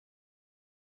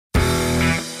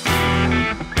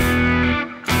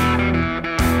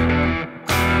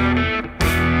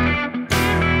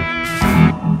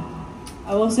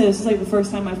will say this is like the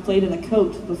first time I've played in a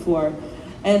coat before,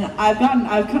 and I've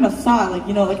kind of thought, like,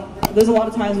 you know, like there's a lot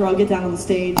of times where I'll get down on the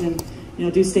stage and, you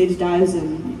know, do stage dives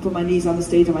and put my knees on the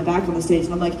stage and my back on the stage,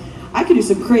 and I'm like, I could do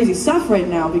some crazy stuff right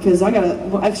now because I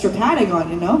got extra padding on,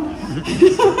 you know.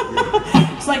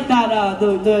 It's like that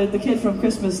the kid from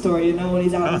Christmas Story, you know, when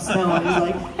he's out in the snow and he's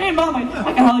like, hey mom,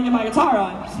 I can hardly get my guitar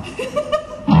on.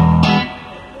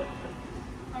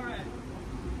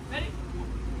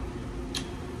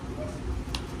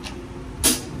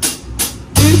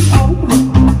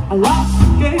 I lost the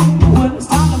game when it's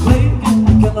time to play again.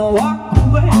 I'm gonna walk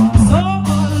away. So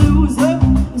a loser,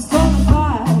 it's gonna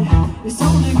fight. It's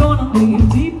only gonna leave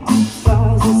deep, deep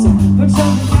scars. It's a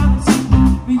virtual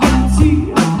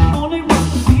reality. Only one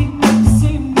to beat me,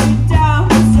 see me down.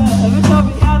 It's a virtual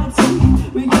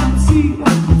reality.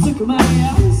 It took my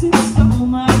eyes and stole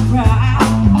my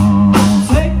pride.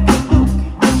 Take a look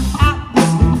at the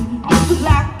screen. The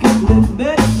black and red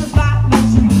bed, the violent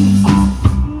dreams.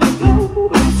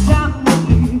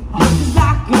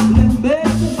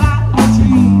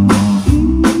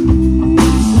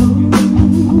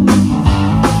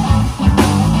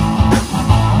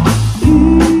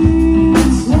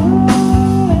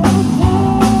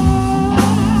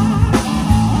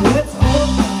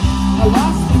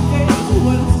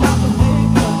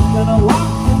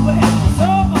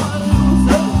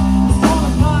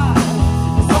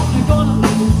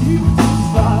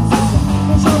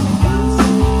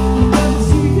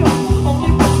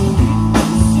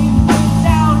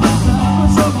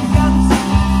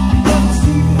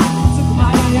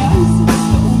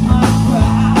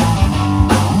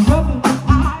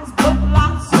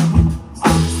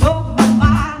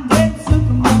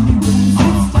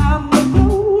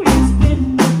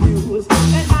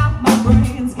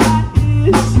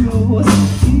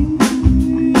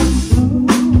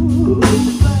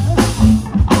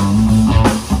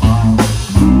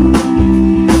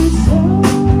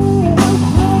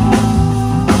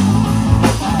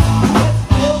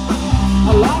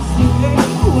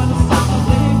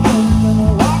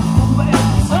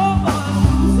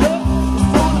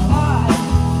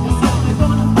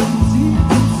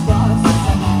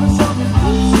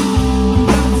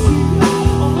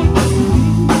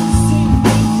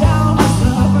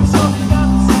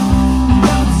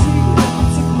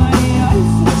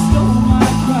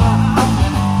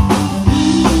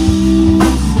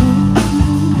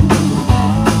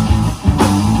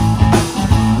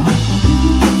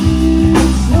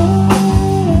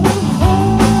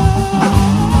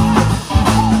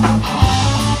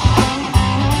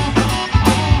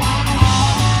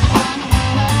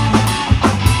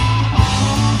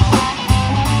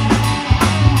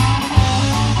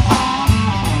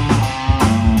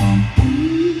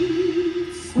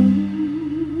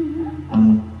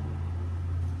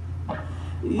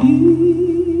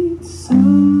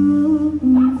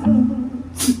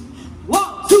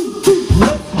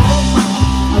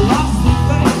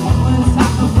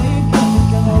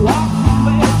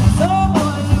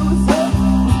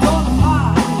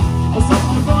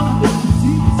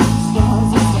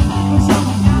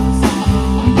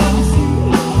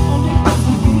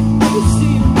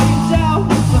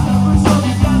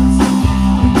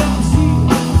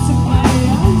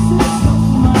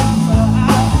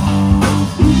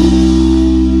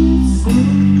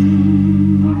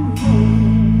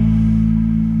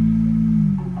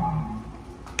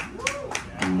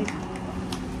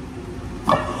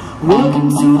 Welcome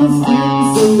to the friend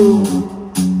zone.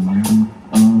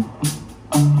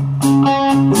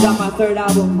 Is that my third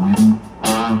album?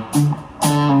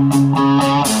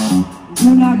 Do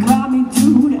not call me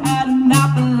dude, I do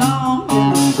not belong in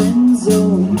the friend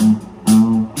zone.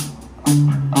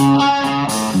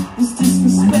 This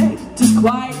disrespect is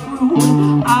quite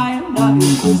rude. I am not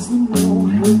your person, no.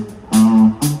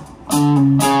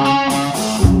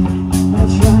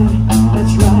 That's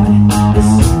right, this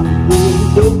is the way to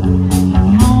go.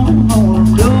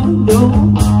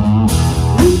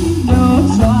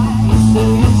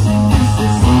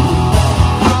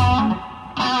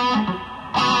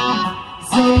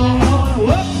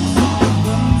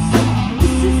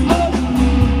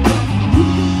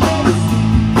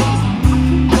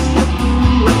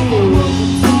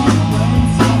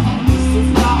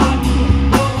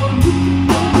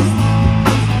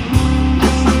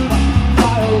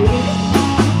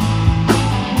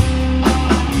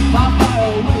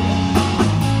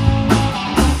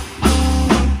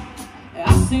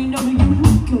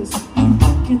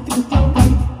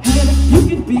 You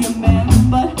could be a man,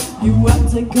 but you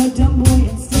act like a dumb boy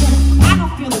instead. I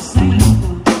don't feel the same.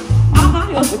 I'm not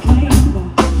yours to claim.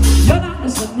 You're not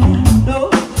listening, no.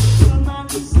 You're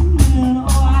not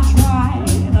listening.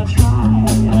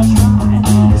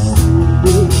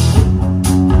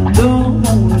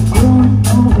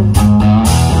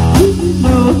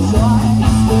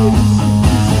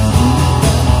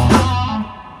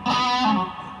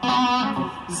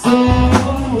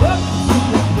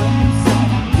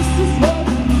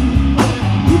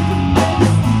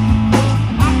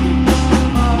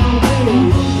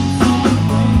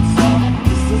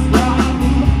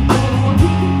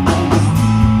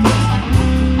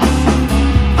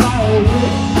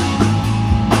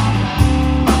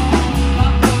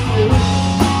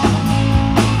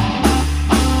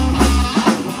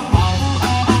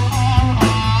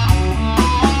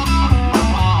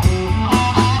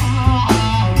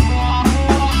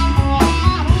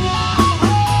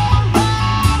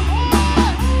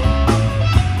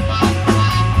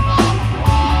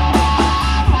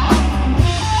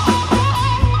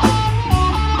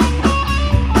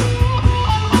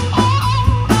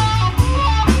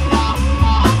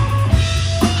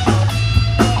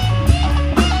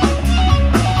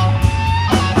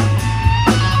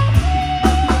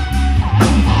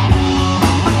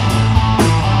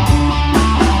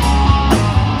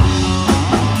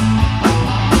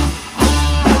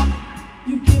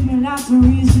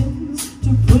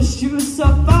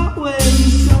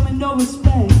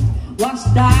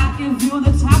 give you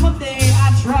the time of day.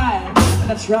 I tried,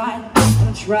 and I tried, and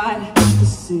I tried to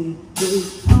say,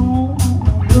 no,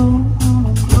 no, no,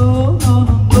 no, no,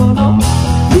 no, no, no.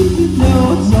 You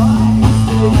know it's alright.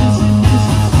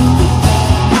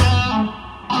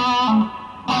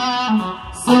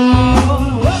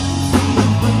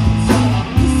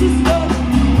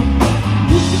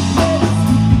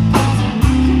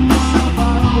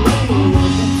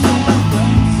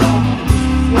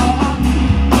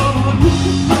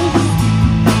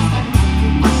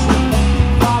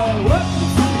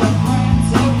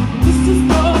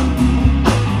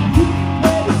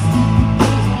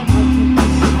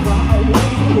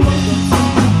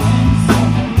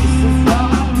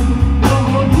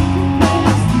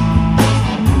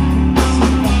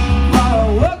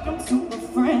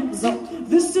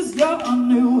 This is your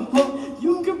new home.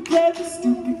 You can play the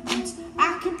stupid games.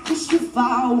 I can push you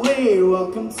far away.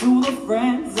 Welcome to the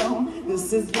friend zone.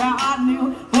 This is your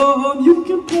new home. You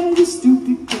can play the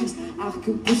stupid games. I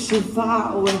can push you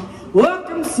far away.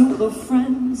 Welcome to the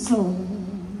friend zone.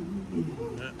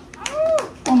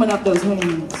 Warming up those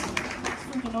hands.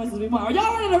 Freaking noises we want. Are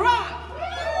y'all ready to rock?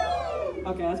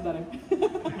 Okay, that's better.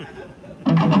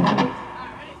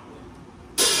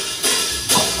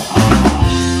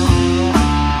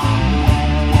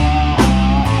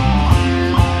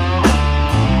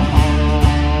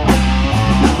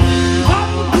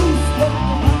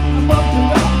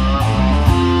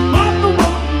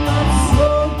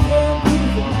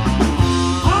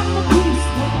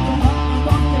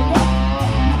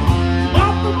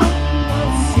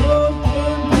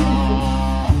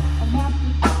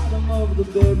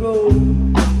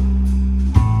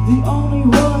 The only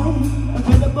one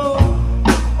available.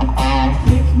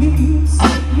 Pick me,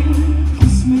 set me,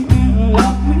 kiss me and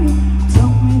love me.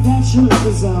 Tell me that your love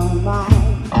is all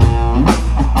mine.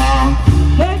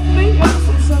 Let me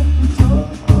answer something.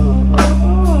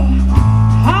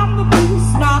 I'm the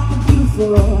beast, not the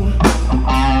beautiful.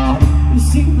 You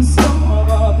see the storm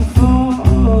before,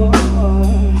 before.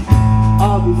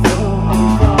 I'm the beast.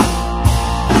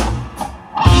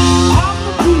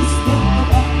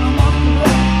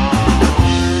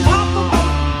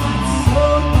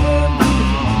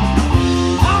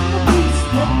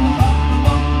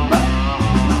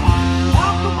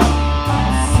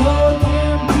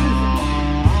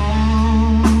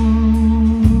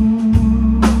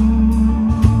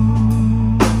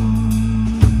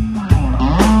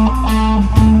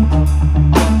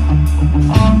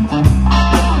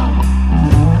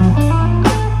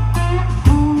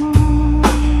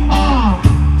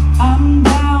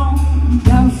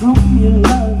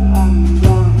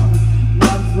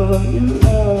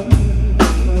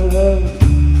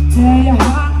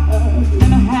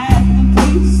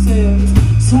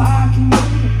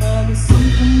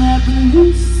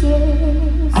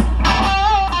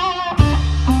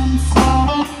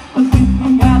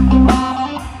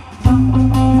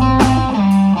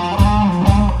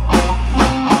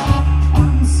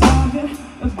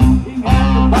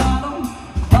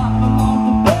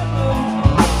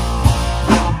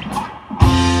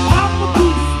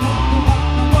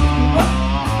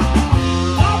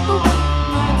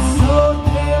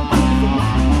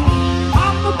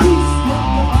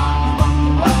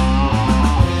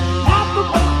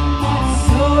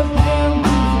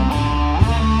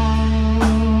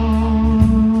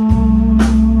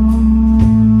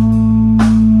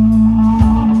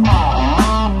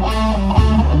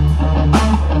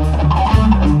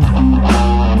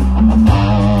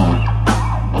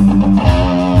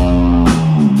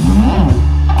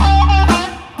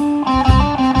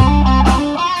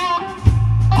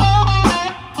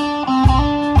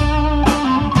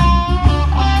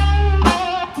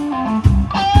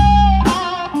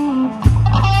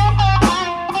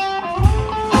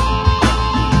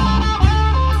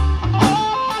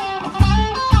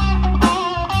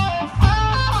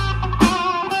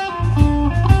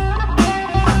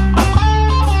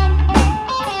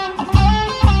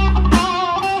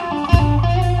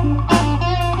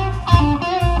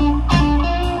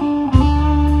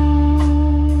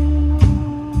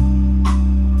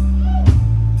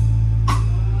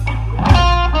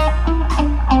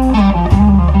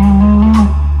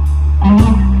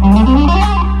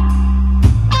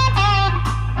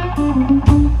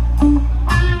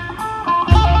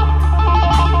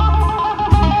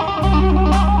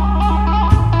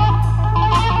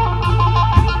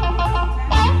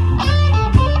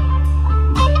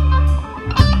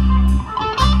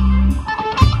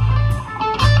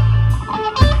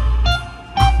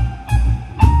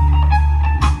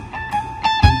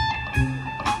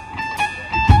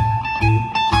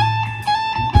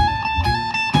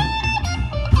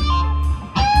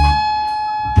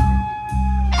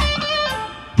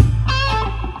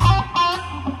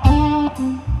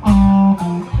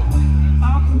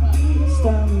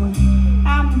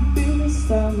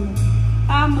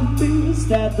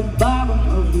 beast at the bottom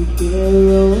of the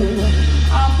barrel.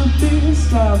 I'm the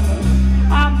beast, I'm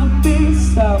the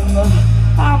beast,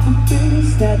 I'm the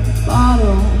beast at the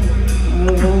bottom.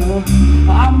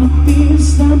 I'm the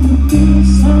beast, I'm the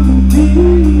beast, I'm the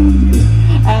beast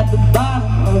at the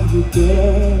bottom of the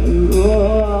barrel.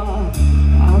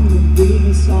 I'm the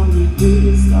beast, I'm the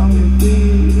beast, I'm the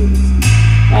beast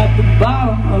at the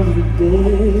bottom of the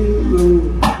barrel.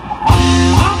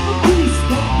 I'm the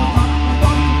beast at the bottom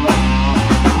of the barrel.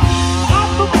 I'm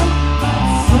the one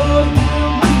that's so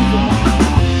damn evil.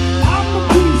 I'm the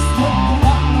beast at the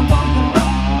bottom of the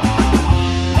barrel.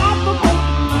 I'm the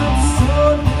one that's so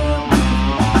damn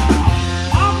evil.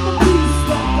 I'm the beast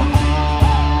at the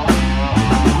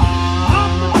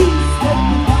I'm the beast at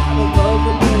the bottom of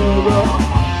the barrel.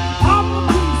 I'm the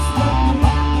beast at the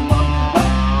bottom of the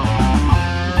barrel.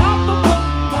 I'm the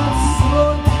one that's so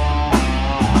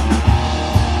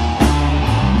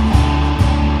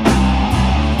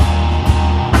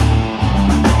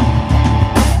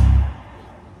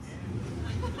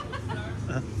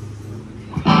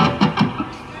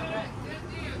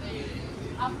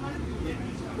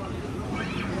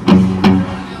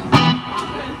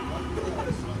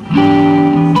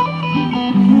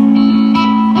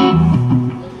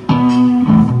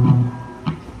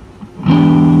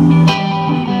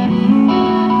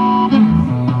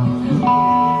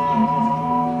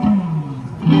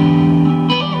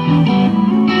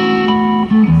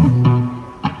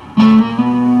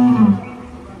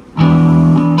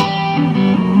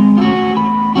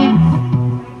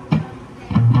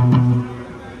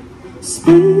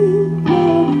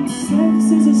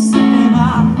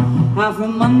out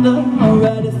from under,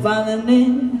 already falling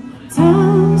in.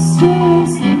 Time,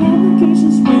 stress, and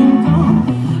obligations when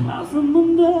gone. Out from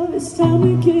under, it's time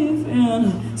we give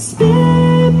in.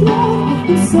 Spirit, blood,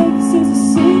 and sex is a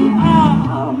sin.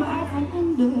 I'm out from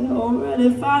under, already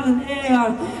falling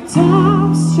in.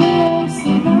 Time, stress,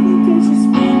 and obligations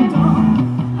when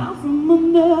gone. Out from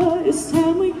under, it's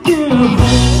time we give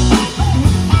in.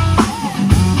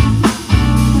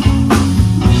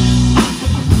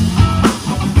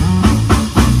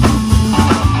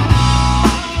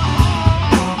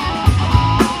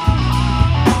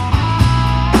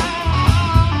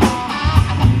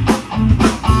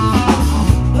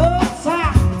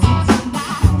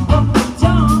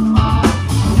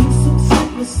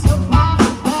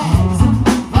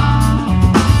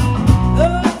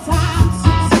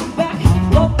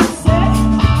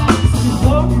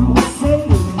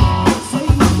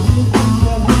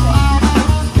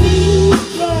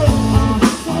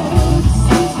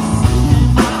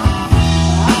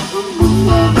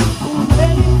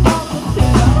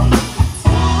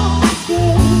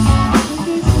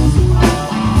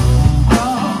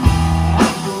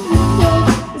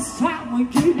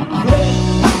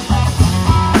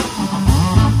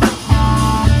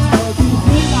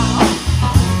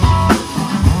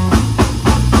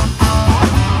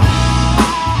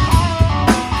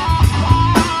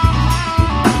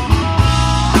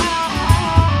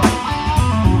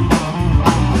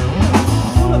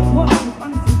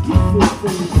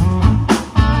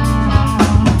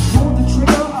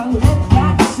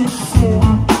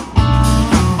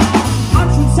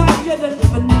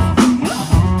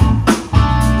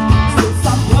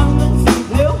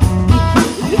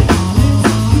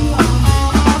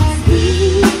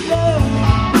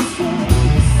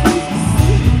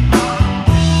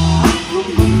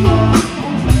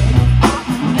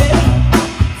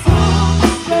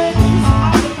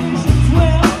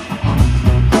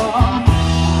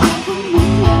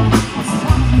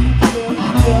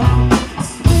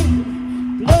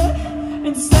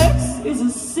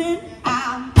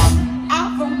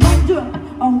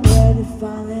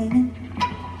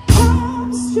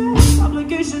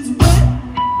 Obligations wet,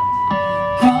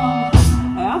 come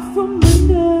out from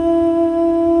under.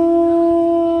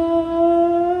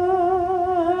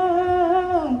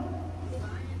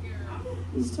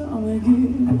 It's time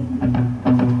again.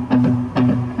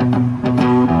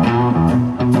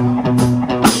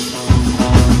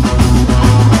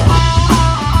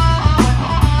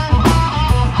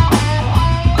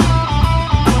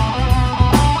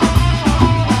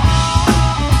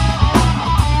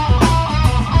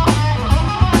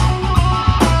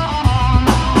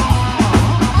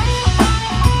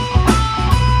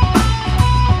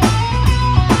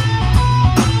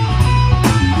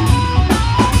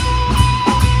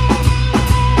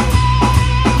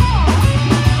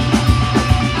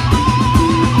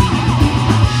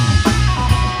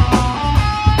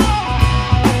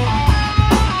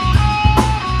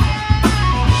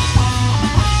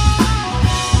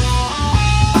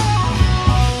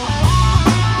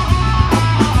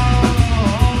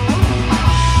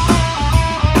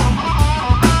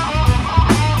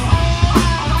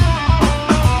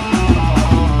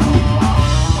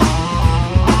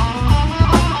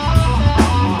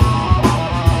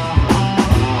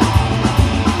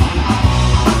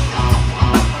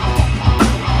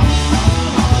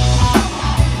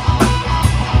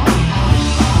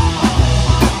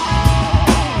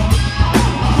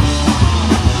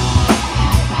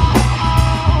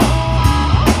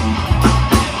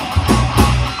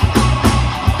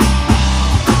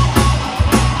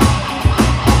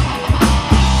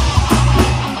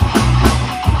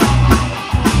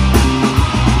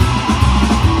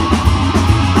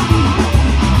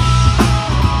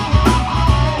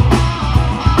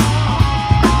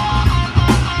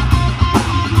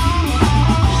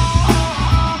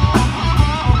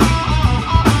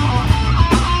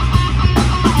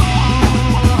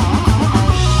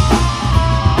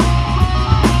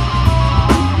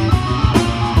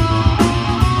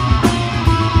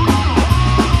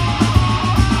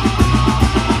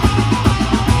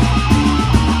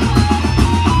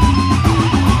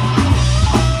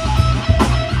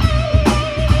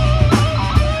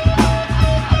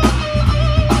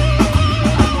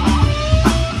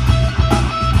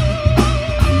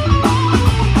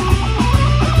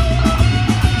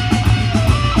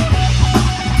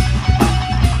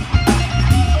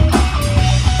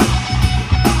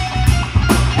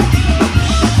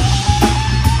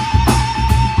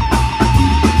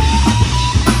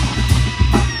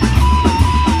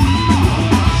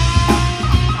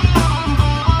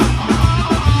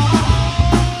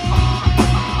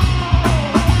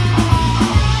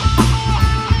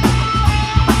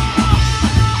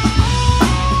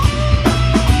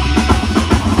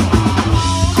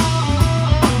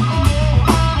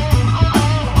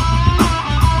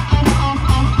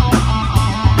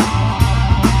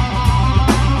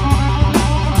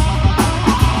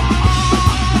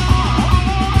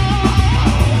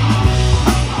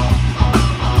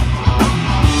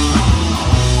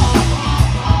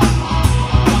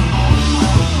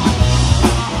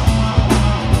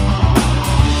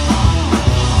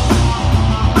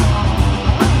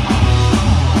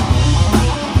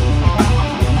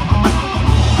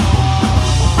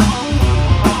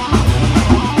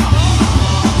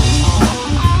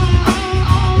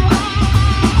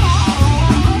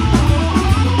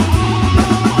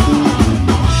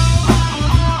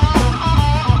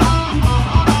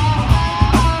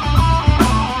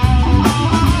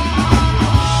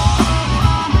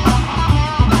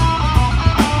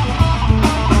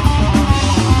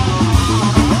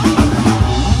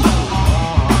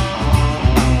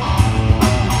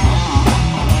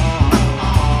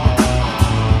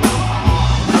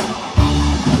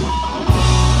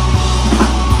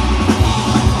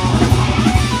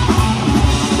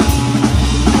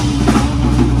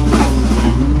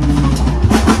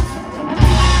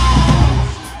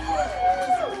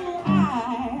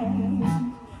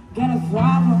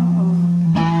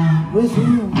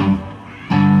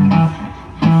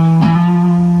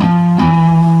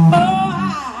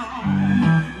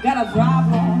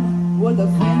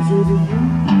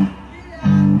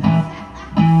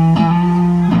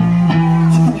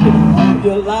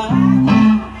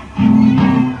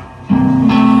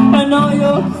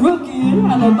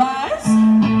 alibis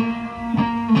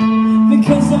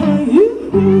because of you.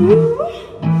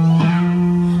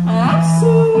 I'm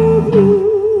so blue,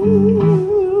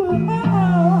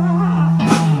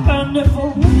 and if I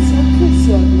was a kiss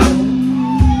of you,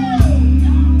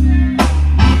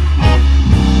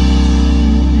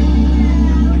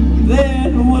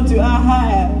 then what do I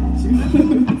have to?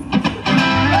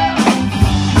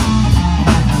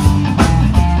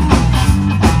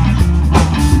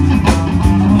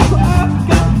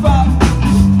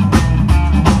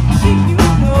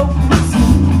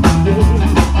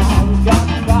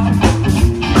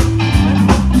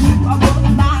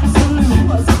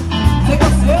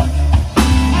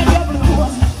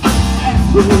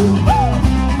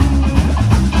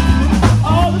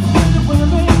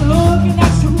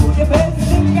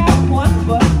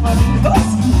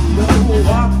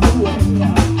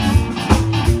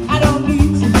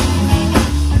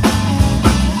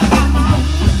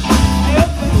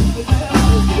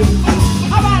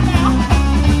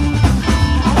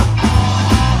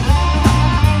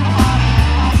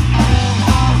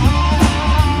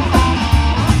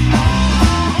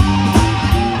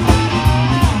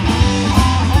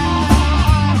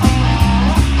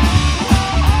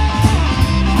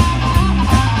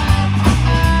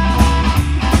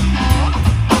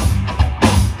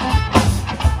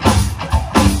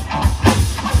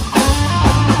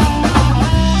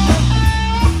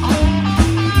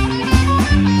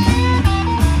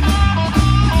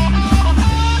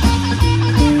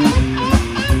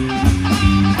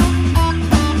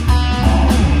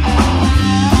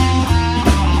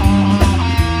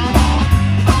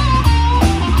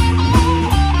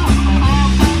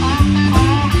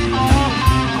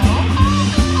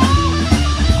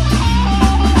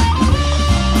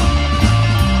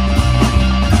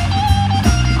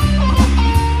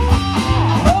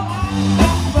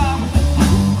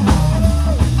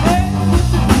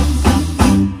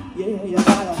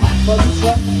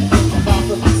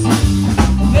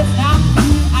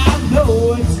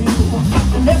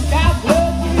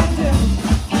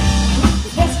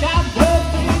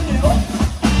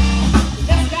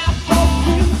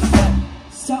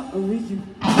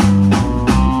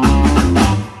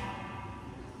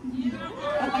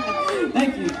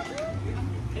 Thank you.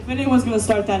 If anyone's gonna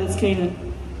start that, it's Kanan.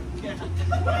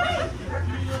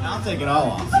 I'll take it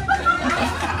all off.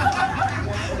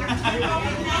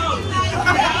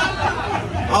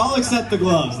 I'll accept the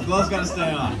gloves. The gloves gotta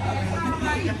stay on.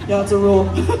 Yeah, it's a rule.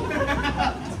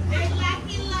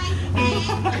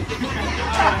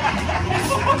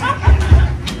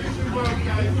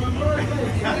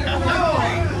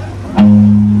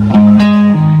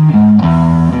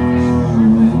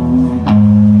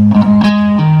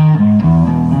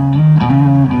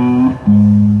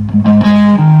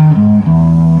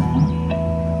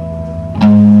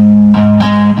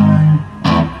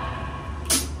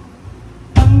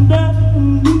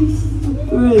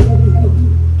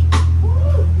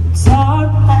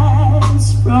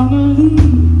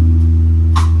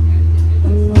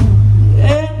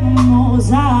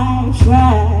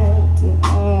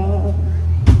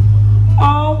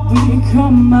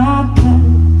 Become my pet,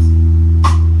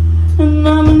 and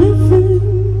I'm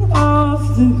living off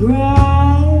the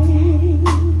grass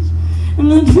and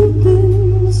the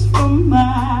drippings from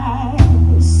my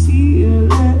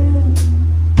ceiling.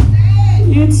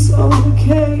 It's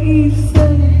okay,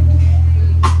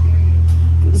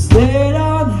 cause they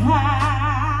don't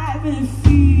have it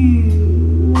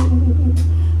feel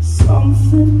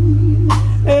something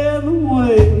in the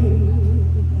way.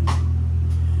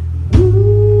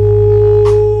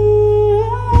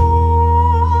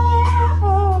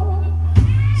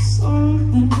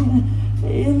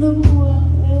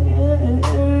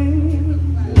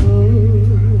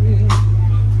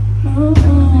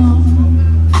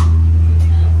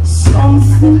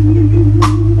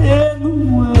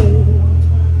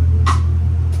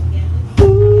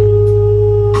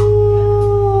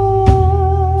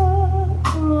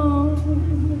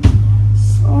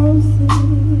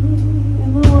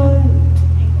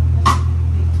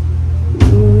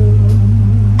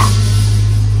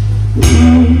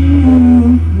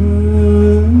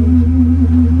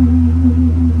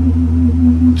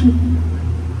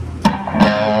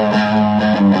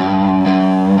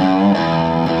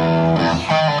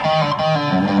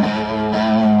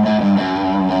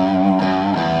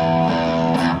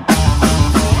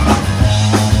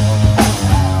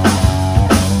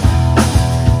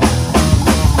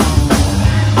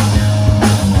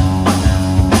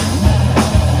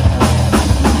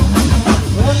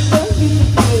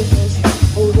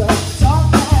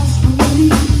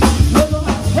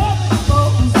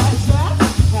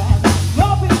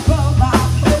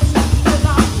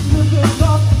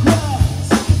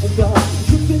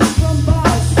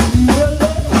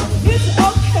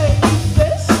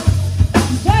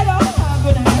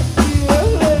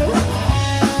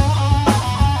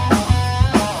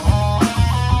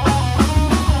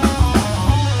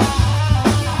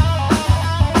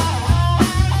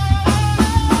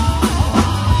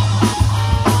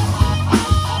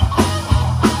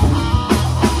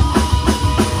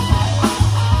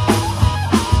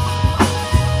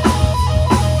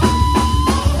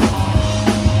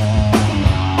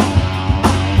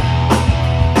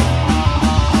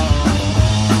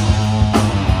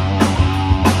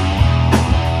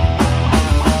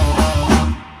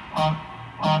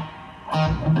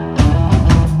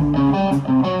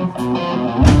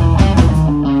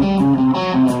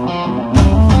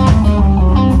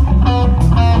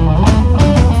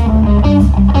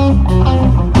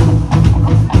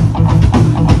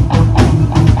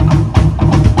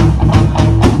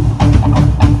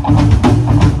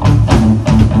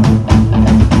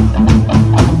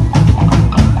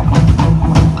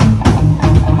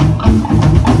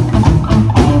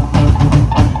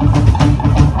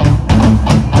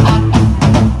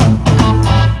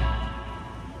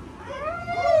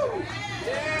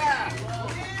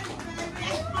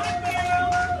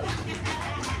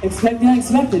 Expect the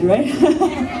unexpected, right?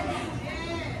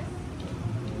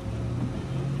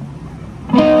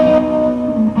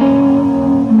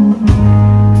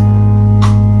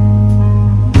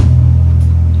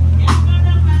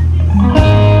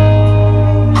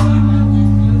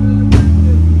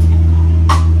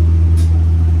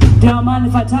 Don't mind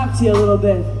if I talk to you a little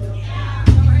bit.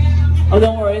 Oh,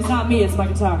 don't worry, it's not me, it's my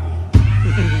guitar.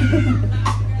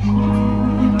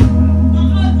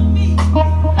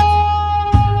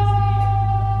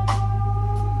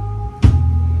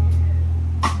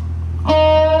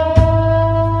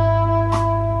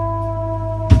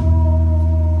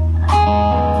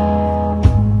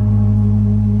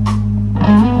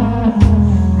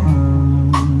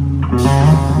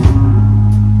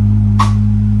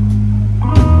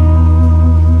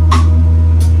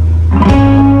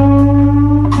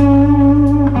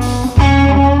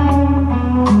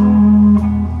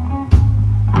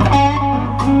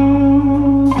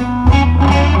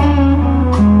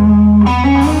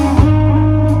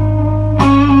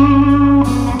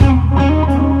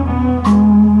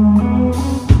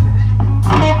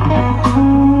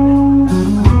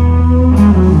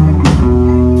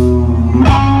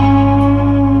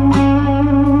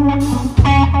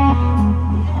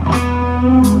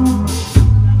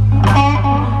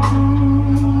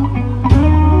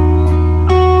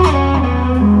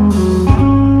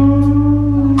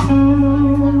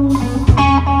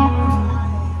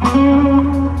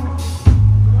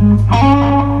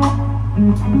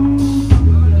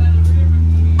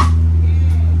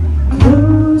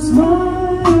 Close my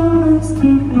eyes,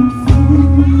 keeping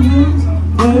feelings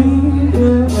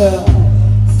fading.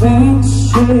 Things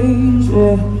change,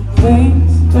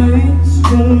 things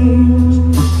change.